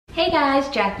Hey guys,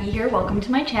 Jackie here. Welcome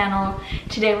to my channel.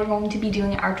 Today we're going to be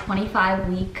doing our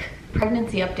 25-week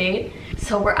pregnancy update.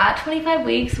 So we're at 25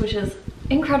 weeks, which is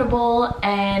incredible,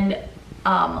 and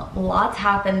lots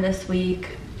happened this week.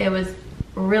 It was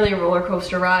really a roller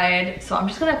coaster ride. So I'm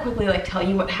just gonna quickly tell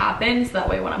you what happened, so that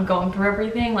way when I'm going through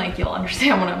everything, you'll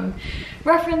understand what I'm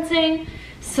referencing.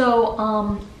 So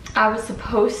I was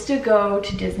supposed to go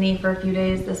to Disney for a few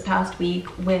days this past week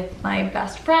with my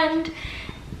best friend,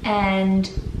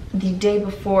 and the day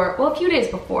before, well, a few days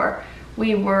before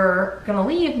we were gonna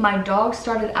leave, my dog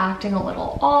started acting a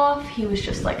little off. He was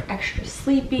just extra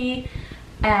sleepy,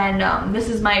 and this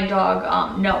is my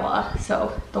dog Noah,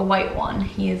 so the white one.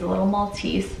 He is a little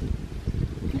Maltese,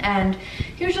 and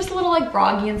he was just a little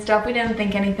groggy and stuff. We didn't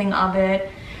think anything of it,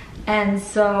 and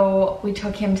so we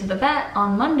took him to the vet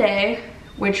on Monday,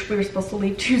 which we were supposed to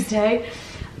leave Tuesday,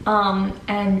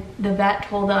 and the vet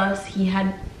told us he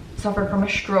had suffered from a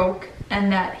stroke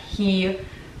and that he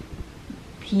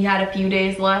had a few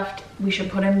days left. We should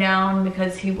put him down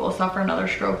because he will suffer another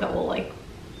stroke that will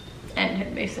end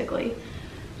him basically.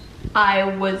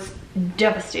 I was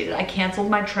devastated. I canceled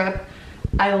my trip.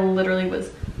 I literally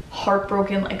was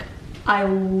heartbroken. I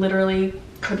literally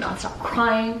could not stop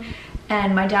crying.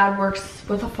 And my dad works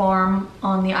with a farm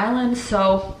on the island,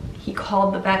 so he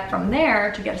called the vet from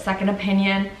there to get a second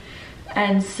opinion.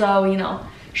 And so, you know,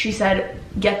 she said,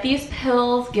 get these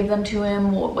pills, give them to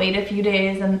him, we'll wait a few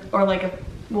days,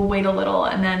 we'll wait a little,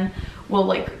 and then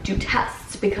we'll do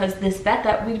tests, because this vet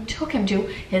that we took him to,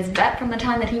 his vet from the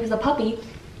time that he was a puppy,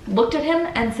 looked at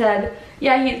him and said,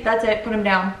 yeah, that's it, put him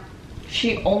down.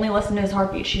 She only listened to his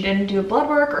heartbeat. She didn't do blood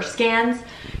work or scans.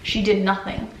 She did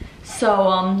nothing.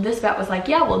 So this vet was like,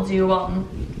 yeah, we'll do all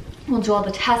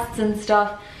the tests and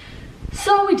stuff.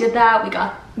 So we did that.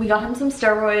 We got him some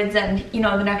steroids, and you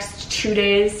know, the next 2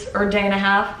 days or day and a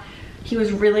half, he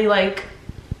was really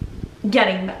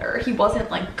getting better. He wasn't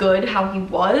good how he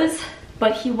was,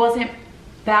 but he wasn't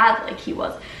bad like he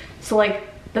was. So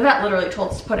the vet literally told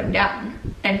us to put him down,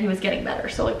 and he was getting better.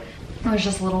 So it was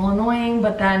just a little annoying,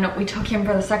 but then we took him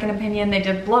for the second opinion. They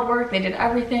did blood work, they did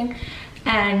everything,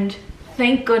 and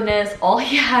thank goodness all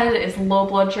he had is low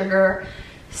blood sugar.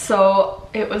 So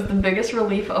it was the biggest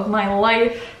relief of my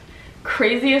life.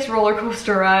 Craziest roller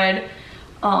coaster ride.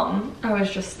 I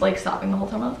was just sobbing the whole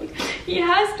time. I was like, he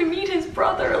has to meet his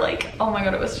brother. Oh my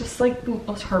god, it was just the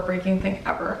most heartbreaking thing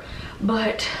ever.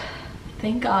 But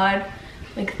thank God,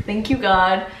 thank you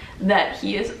God that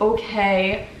he is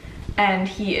okay and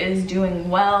he is doing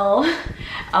well.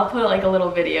 I'll put a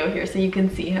little video here so you can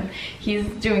see him. He's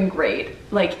doing great.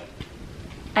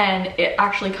 And it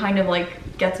actually kind of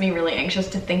gets me really anxious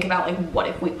to think about what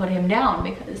if we put him down,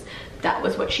 because that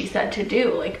was what she said to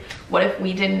do. What if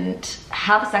we didn't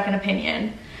have a second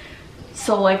opinion?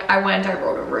 So I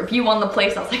wrote a review on the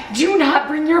place. I was like, do not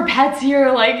bring your pets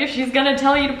here, if she's gonna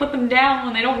tell you to put them down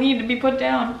when they don't need to be put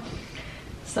down.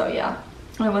 So yeah,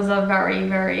 it was a very,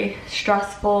 very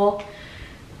stressful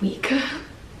week.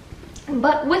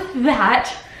 But with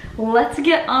that, let's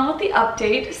get on with the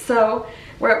update. So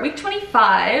we're at week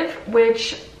 25,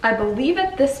 which I believe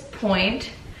at this point,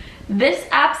 this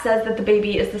app says that the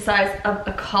baby is the size of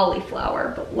a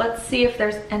cauliflower, but let's see if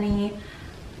there's any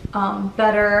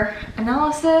better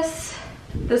analysis.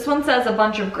 This one says a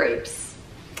bunch of grapes.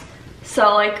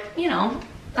 So you know,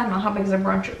 I don't know how big is a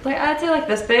bunch of, I'd say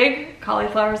this big.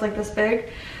 Cauliflower's this big.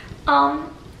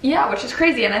 Yeah, which is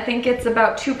crazy, and I think it's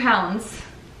about 2 pounds.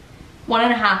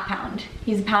 1.5 pounds.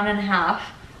 He's 1.5 pounds.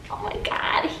 Oh my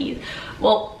god,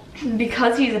 well,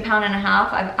 because he's 1.5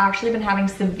 pounds, I've actually been having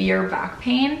severe back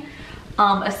pain,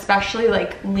 especially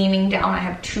leaning down. I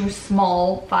have 2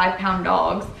 small 5-pound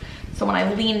dogs, so when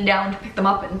I lean down to pick them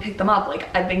up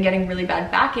I've been getting really bad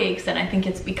backaches, and I think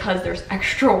it's because there's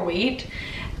extra weight,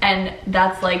 and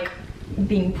that's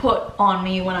being put on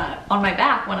me on my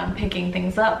back when I'm picking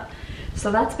things up.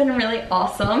 So that's been really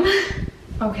awesome.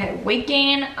 Okay, weight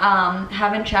gain,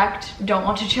 haven't checked, don't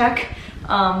want to check.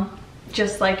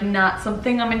 Just not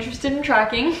something I'm interested in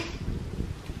tracking.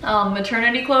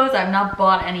 Maternity clothes, I've not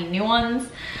bought any new ones.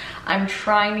 I'm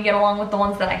trying to get along with the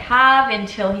ones that I have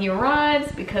until he arrives,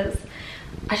 because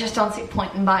I just don't see a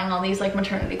point in buying all these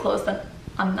maternity clothes that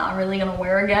I'm not really gonna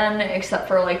wear again, except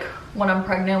for when I'm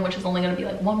pregnant, which is only gonna be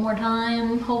one more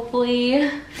time, hopefully.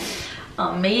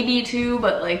 Maybe 2,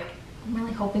 but I'm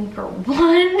really hoping for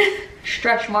 1.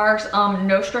 Stretch marks,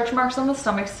 no stretch marks on the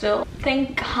stomach still.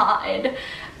 Thank God,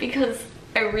 because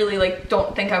I really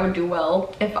don't think I would do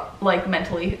well if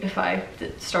mentally if I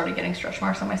started getting stretch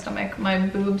marks on my stomach. My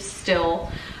boobs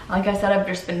still, like I said, I've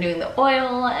just been doing the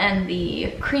oil and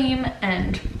the cream,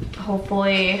 and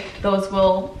hopefully those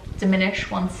will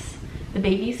diminish once the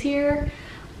baby's here.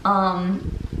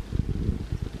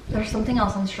 There's something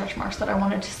else on stretch marks that I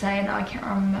wanted to say, now I can't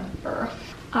remember.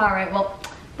 All right, well,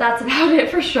 that's about it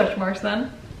for stretch marks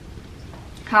then.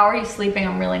 How are you sleeping?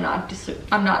 I'm really not,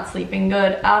 I'm not sleeping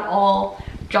good at all.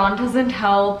 John doesn't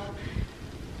help.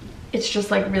 It's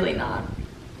just like really not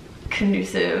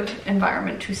conducive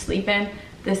environment to sleep in.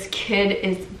 This kid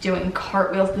is doing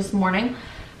cartwheels this morning.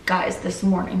 Guys, this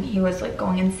morning he was like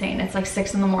going insane. It's like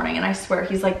 6 in the morning and I swear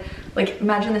he's like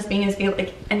imagine this being his feet,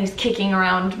 like, and he's kicking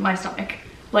around my stomach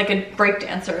like a break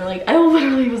dancer. Like I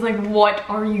literally was like, what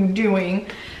are you doing?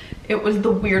 It was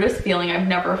the weirdest feeling. I've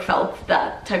never felt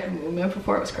that type of movement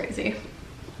before. It was crazy.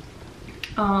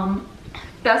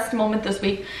 Best moment this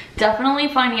week, definitely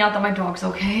finding out that my dog's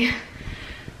okay.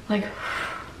 Like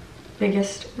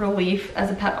biggest relief as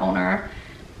a pet owner,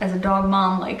 as a dog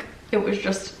mom. Like it was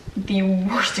just the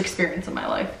worst experience of my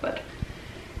life, but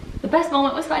the best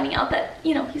moment was finding out that,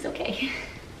 you know, he's okay.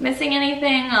 Missing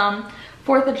anything?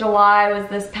 4th of July was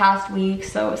this past week,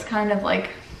 so it was kind of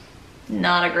like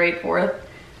not a great 4th,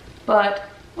 but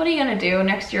what are you gonna do?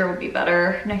 Next year will be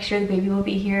better. Next year the baby will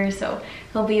be here, so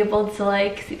he'll be able to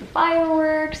like see the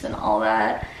fireworks and all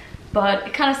that, but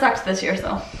it kind of sucks this year.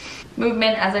 So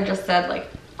movement, as I just said, like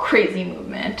crazy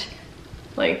movement.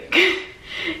 Like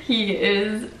he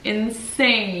is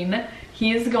insane.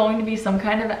 He is going to be some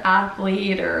kind of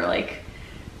athlete or like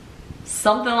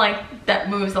something like that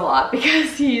moves a lot,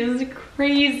 because he is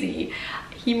crazy.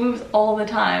 He moves all the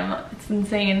time. It's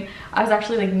insane. I was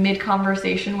actually like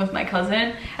mid-conversation with my cousin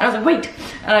and I was like, wait,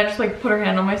 and I just like put her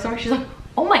hand on my stomach. She's like,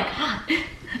 oh my god.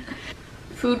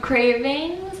 Food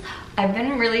cravings. I've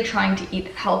been really trying to eat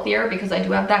healthier because I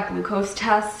do have that glucose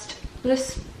test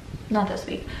not this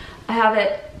week. I have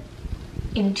it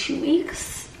in 2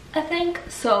 weeks, I think.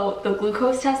 So the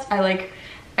glucose test, I like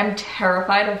am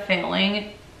terrified of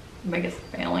failing. I guess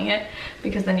failing it,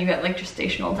 because then you get like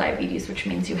gestational diabetes, which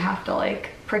means you have to like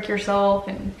prick yourself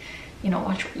and, you know,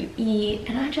 watch what you eat.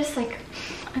 And I just like,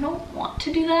 I don't want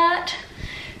to do that.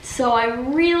 So I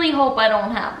really hope I don't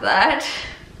have that.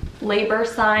 Labor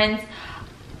signs.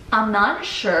 I'm not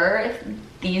sure if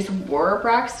these were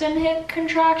Braxton Hicks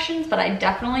contractions, but I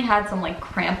definitely had some like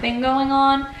cramping going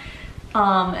on,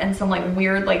 and some like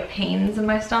weird like pains in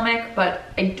my stomach, but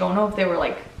I don't know if they were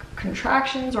like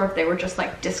contractions or if they were just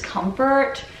like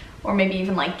discomfort or maybe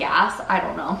even like gas. I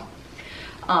don't know.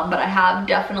 But I have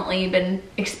definitely been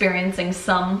experiencing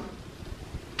some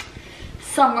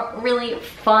really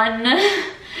fun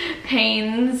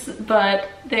pains, but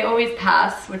they always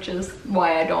pass, which is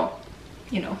why I don't,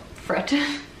 you know, fret.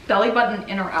 Belly button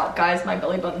in or out, guys. My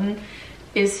belly button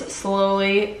is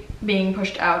slowly being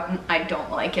pushed out and I don't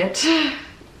like it.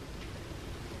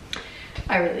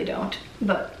 I really don't,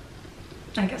 but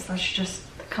I guess that's just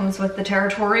comes with the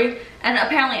territory. And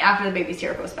apparently after the baby's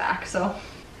here it goes back. So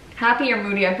happy or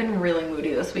moody? I've been really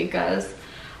moody this week, guys.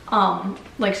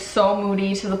 Like so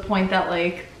moody to the point that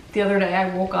like the other day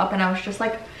I woke up and I was just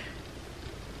like,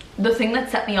 the thing that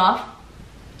set me off,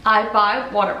 I buy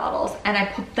water bottles and I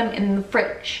put them in the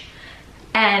fridge.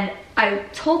 And I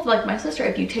told like my sister,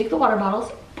 if you take the water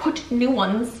bottles, put new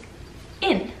ones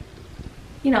in.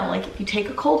 You know, like if you take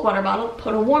a cold water bottle,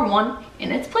 put a warm one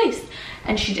in its place.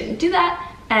 And she didn't do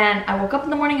that. And I woke up in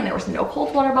the morning and there was no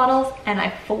cold water bottles and I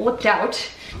flipped out.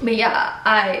 But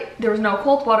yeah, there was no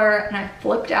cold water and I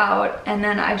flipped out, and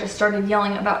then I just started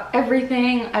yelling about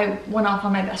everything. I went off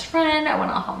on my best friend, I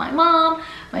went off on my mom,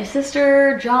 my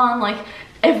sister, John, like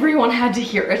everyone had to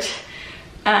hear it.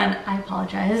 And I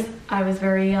apologize, I was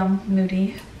very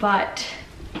moody, but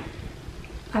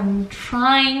I'm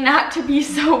trying not to be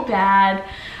so bad.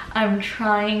 I'm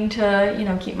trying to, you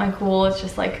know, keep my cool. It's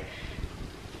just like,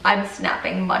 I'm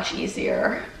snapping much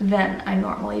easier than I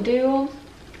normally do.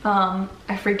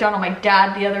 I freaked out on my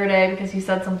dad the other day because he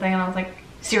said something and I was like,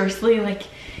 seriously, like,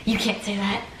 you can't say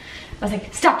that. I was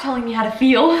like, stop telling me how to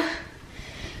feel.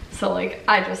 So like,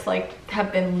 I just like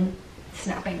have been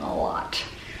snapping a lot.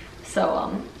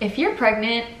 So if you're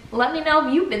pregnant, let me know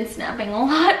if you've been snapping a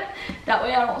lot. That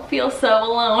way I don't feel so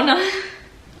alone.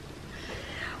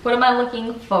 What am I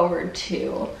looking forward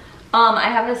to? I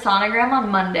have a sonogram on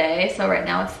Monday, so right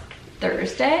now it's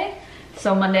Thursday.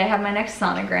 So Monday I have my next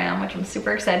sonogram, which I'm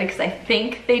super excited because I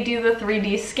think they do the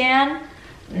 3D scan.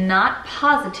 Not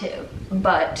positive,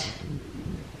 but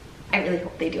I really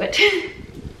hope they do it.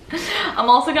 I'm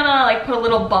also gonna like put a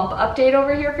little bump update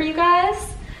over here for you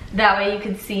guys. That way you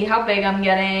can see how big I'm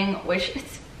getting, which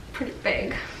it's pretty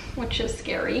big, which is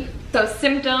scary. So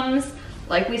symptoms,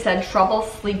 like we said, trouble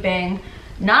sleeping.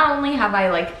 Not only have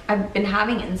I've been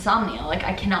having insomnia, like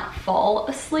I cannot fall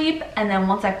asleep, and then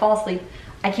once I fall asleep,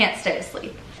 I can't stay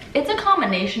asleep. It's a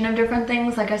combination of different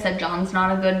things. Like I said, John's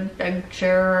not a good bed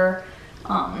sharer.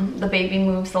 The baby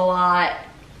moves a lot.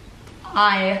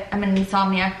 I am an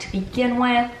insomniac to begin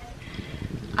with.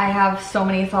 I have so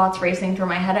many thoughts racing through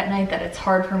my head at night that it's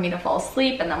hard for me to fall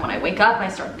asleep, and then when I wake up I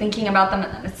start thinking about them,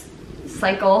 and then it's a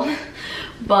cycle.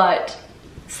 But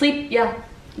sleep, yeah,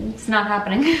 it's not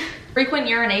happening. Frequent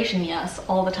urination, yes,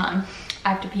 all the time. I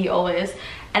have to pee always,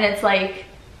 and it's like,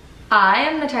 I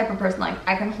am the type of person, like,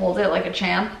 I can hold it like a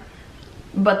champ,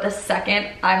 but the second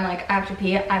I'm like, I have to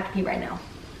pee right now.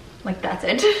 Like, that's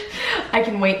it. I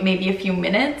can wait maybe a few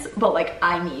minutes, but like,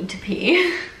 I need to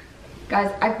pee.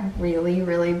 Guys, I've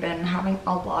really been having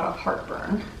a lot of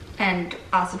heartburn and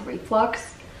acid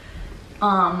reflux.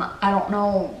 I don't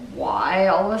know why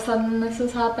all of a sudden this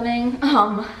is happening.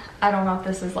 I don't know if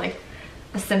this is like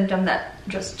a symptom that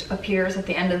just appears at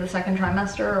the end of the second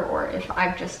trimester, or if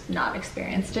I've just not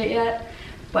experienced it yet,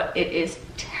 but it is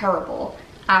terrible.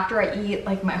 After I eat,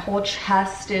 like, my whole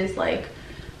chest is like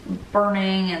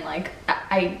burning, and like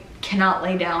I cannot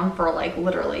lay down for like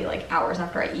literally like hours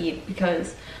after I eat,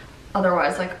 because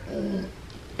otherwise like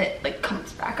it like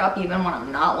comes back up even when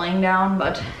I'm not laying down,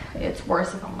 but it's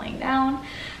worse if I'm laying down.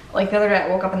 Like the other day I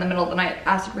woke up in the middle of the night,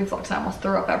 acid reflux, I almost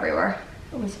threw up everywhere.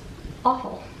 It was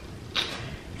awful.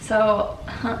 So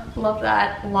love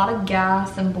that. A lot of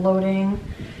gas and bloating.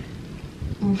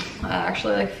 I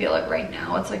actually like feel it right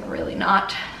now. It's like really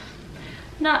not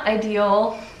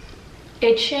ideal.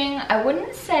 Itching, I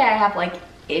wouldn't say I have like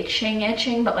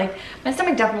itching, but like my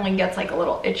stomach definitely gets like a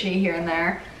little itchy here and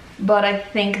there, but I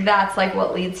think that's like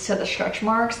what leads to the stretch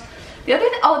marks. The other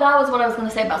thing, oh, that was what I was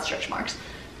gonna say about stretch marks,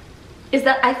 is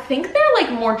that I think they're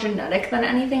like more genetic than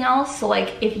anything else. So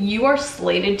like if you are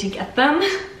slated to get them,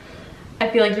 I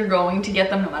feel like you're going to get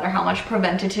them no matter how much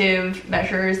preventative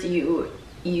measures you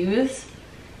use.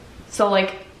 So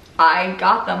like I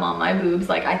got them on my boobs,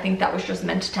 like I think that was just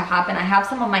meant to happen. I have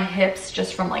some on my hips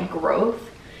just from like growth,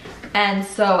 and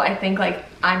so I think like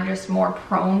I'm just more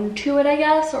prone to it, I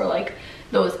guess, or like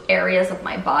those areas of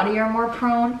my body are more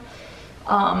prone.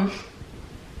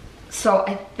 So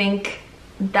I think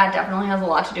that definitely has a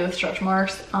lot to do with stretch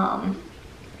marks. And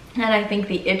I think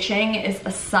the itching is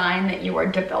a sign that you are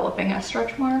developing a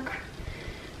stretch mark.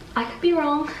 I could be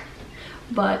wrong,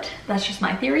 but that's just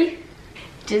my theory.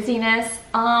 Dizziness,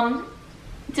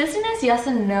 dizziness, yes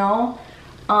and no.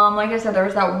 Like I said, there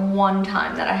was that one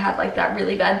time that I had like that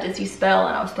really bad dizzy spell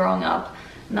and I was throwing up,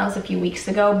 and that was a few weeks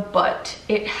ago, but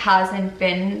it hasn't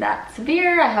been that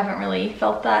severe. I haven't really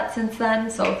felt that since then,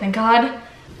 so thank God.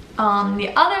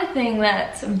 The other thing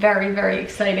that's very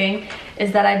exciting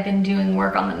is that I've been doing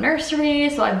work on the nursery,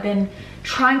 so I've been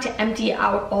trying to empty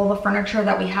out all the furniture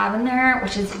that we have in there,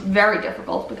 which is very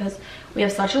difficult because we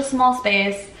have such a small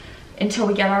space until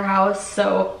we get our house,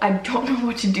 so I don't know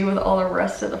what to do with all the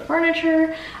rest of the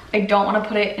furniture. I don't want to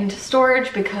put it into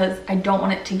storage because I don't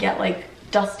want it to get like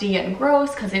dusty and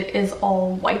gross, because it is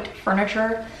all white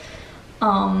furniture.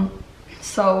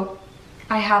 So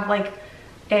I have like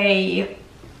a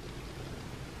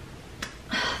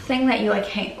thing that you like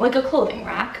hang, like a clothing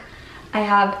rack. I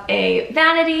have a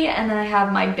vanity, and then I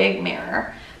have my big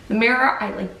mirror. The mirror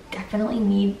I like definitely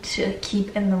need to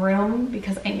keep in the room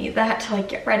because I need that to like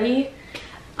get ready.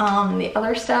 The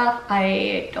other stuff,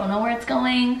 I don't know where it's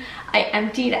going. I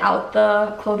emptied out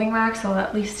the clothing rack, so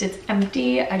at least it's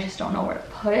empty. I just don't know where to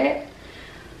put it.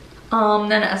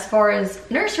 Then as far as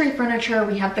nursery furniture,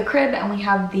 we have the crib and we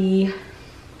have the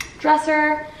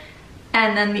dresser.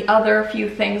 And then the other few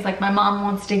things, like my mom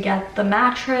wants to get the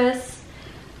mattress.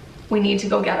 We need to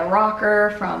go get a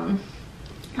rocker from,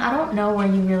 I don't know where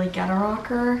you really get a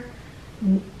rocker.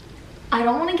 I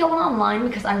don't want to get one online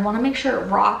because I want to make sure it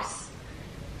rocks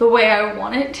the way I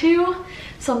want it to.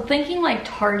 So I'm thinking like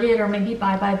Target or maybe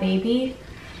Buy Buy Baby.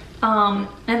 And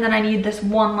then I need this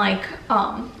one like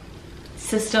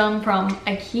system from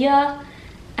IKEA,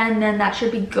 and then that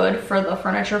should be good for the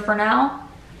furniture for now.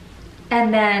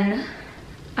 And then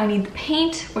I need the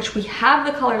paint, which we have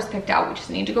the colors picked out. We just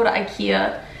need to go to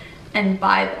IKEA and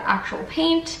buy the actual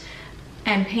paint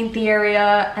and paint the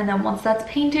area. And then once that's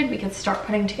painted, we can start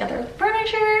putting together the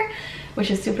furniture, which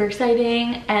is super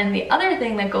exciting. And the other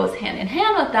thing that goes hand in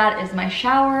hand with that is my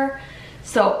shower.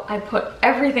 So I put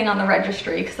everything on the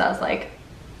registry because I was like,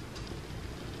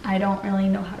 I don't really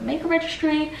know how to make a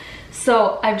registry.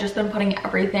 So I've just been putting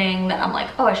everything that I'm like,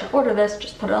 oh, I should order this,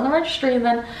 just put it on the registry. And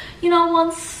then, you know,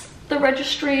 once the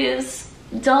registry is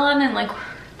done and like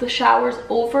the shower's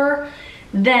over,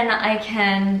 then I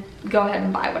can go ahead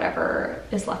and buy whatever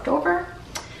is left over.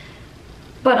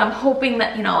 But I'm hoping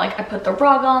that, you know, like I put the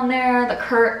rug on there, the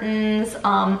curtains.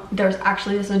 There's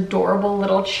actually this adorable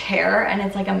little chair, and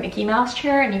it's like a Mickey Mouse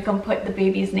chair, and you can put the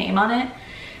baby's name on it.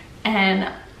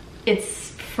 And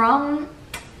it's from,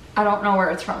 I don't know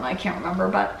where it's from, I can't remember,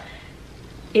 but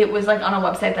it was like on a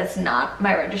website that's not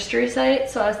my registry site.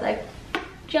 So I was like,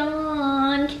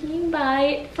 John, can you buy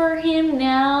it for him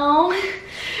now?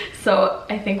 So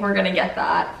I think we're gonna get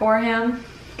that for him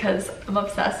because I'm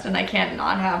obsessed and I can't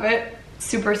not have it.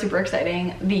 Super, super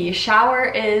exciting. The shower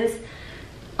is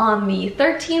on the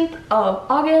 13th of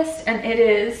August, and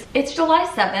it's July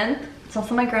 7th. It's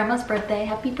also my grandma's birthday.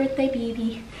 Happy birthday,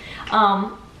 baby.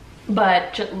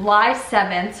 But July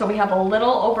 7th, so we have a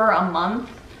little over a month,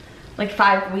 like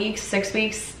 5 weeks, 6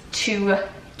 weeks to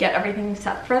get everything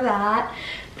set for that.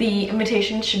 The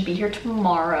invitation should be here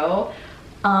tomorrow.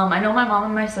 I know my mom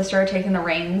and my sister are taking the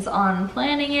reins on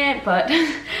planning it, but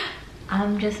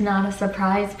I'm just not a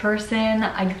surprise person.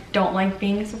 I don't like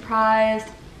being surprised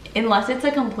unless it's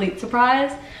a complete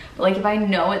surprise. But like if I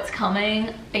know it's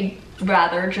coming, I'd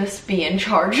rather just be in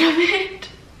charge of it.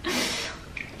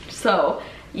 So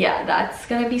yeah, that's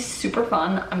gonna be super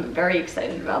fun. I'm very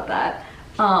excited about that.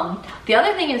 The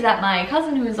other thing is that my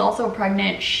cousin, who is also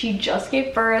pregnant, she just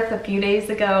gave birth a few days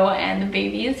ago, and the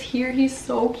baby is here. He's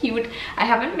so cute. I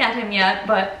haven't met him yet,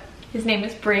 but his name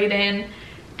is Brayden,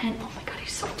 and oh my god,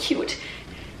 he's so cute.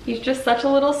 He's just such a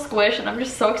little squish, and I'm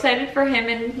just so excited for him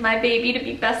and my baby to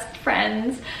be best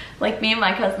friends like me and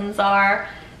my cousins are.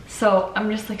 So I'm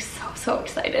just like so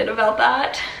excited about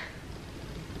that.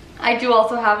 I do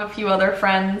also have a few other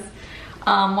friends.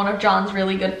 One of John's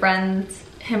really good friends,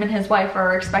 him and his wife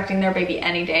are expecting their baby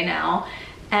any day now.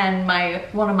 And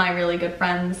one of my really good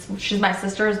friends, she's my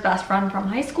sister's best friend from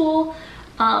high school.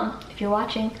 If you're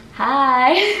watching,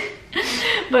 hi.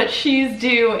 But she's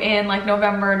due in like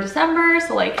November, December.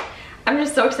 So like, I'm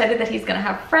just so excited that he's gonna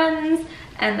have friends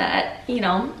and that, you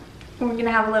know, we're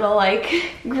gonna have a little like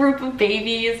group of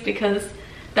babies, because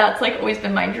that's like always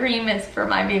been my dream, is for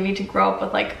my baby to grow up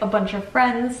with like a bunch of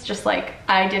friends, just like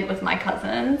I did with my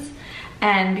cousins.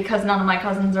 And because none of my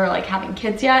cousins are like having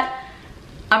kids yet,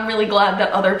 I'm really glad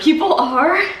that other people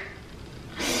are.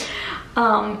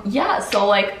 Yeah, so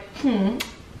like,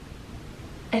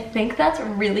 I think that's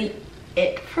really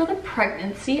it for the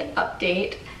pregnancy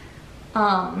update.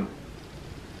 Yeah,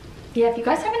 if you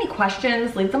guys have any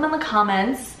questions, leave them in the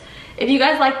comments. If you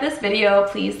guys like this video,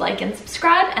 please like and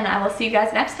subscribe, and I will see you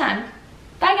guys next time.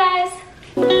 Bye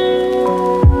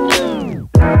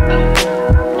guys!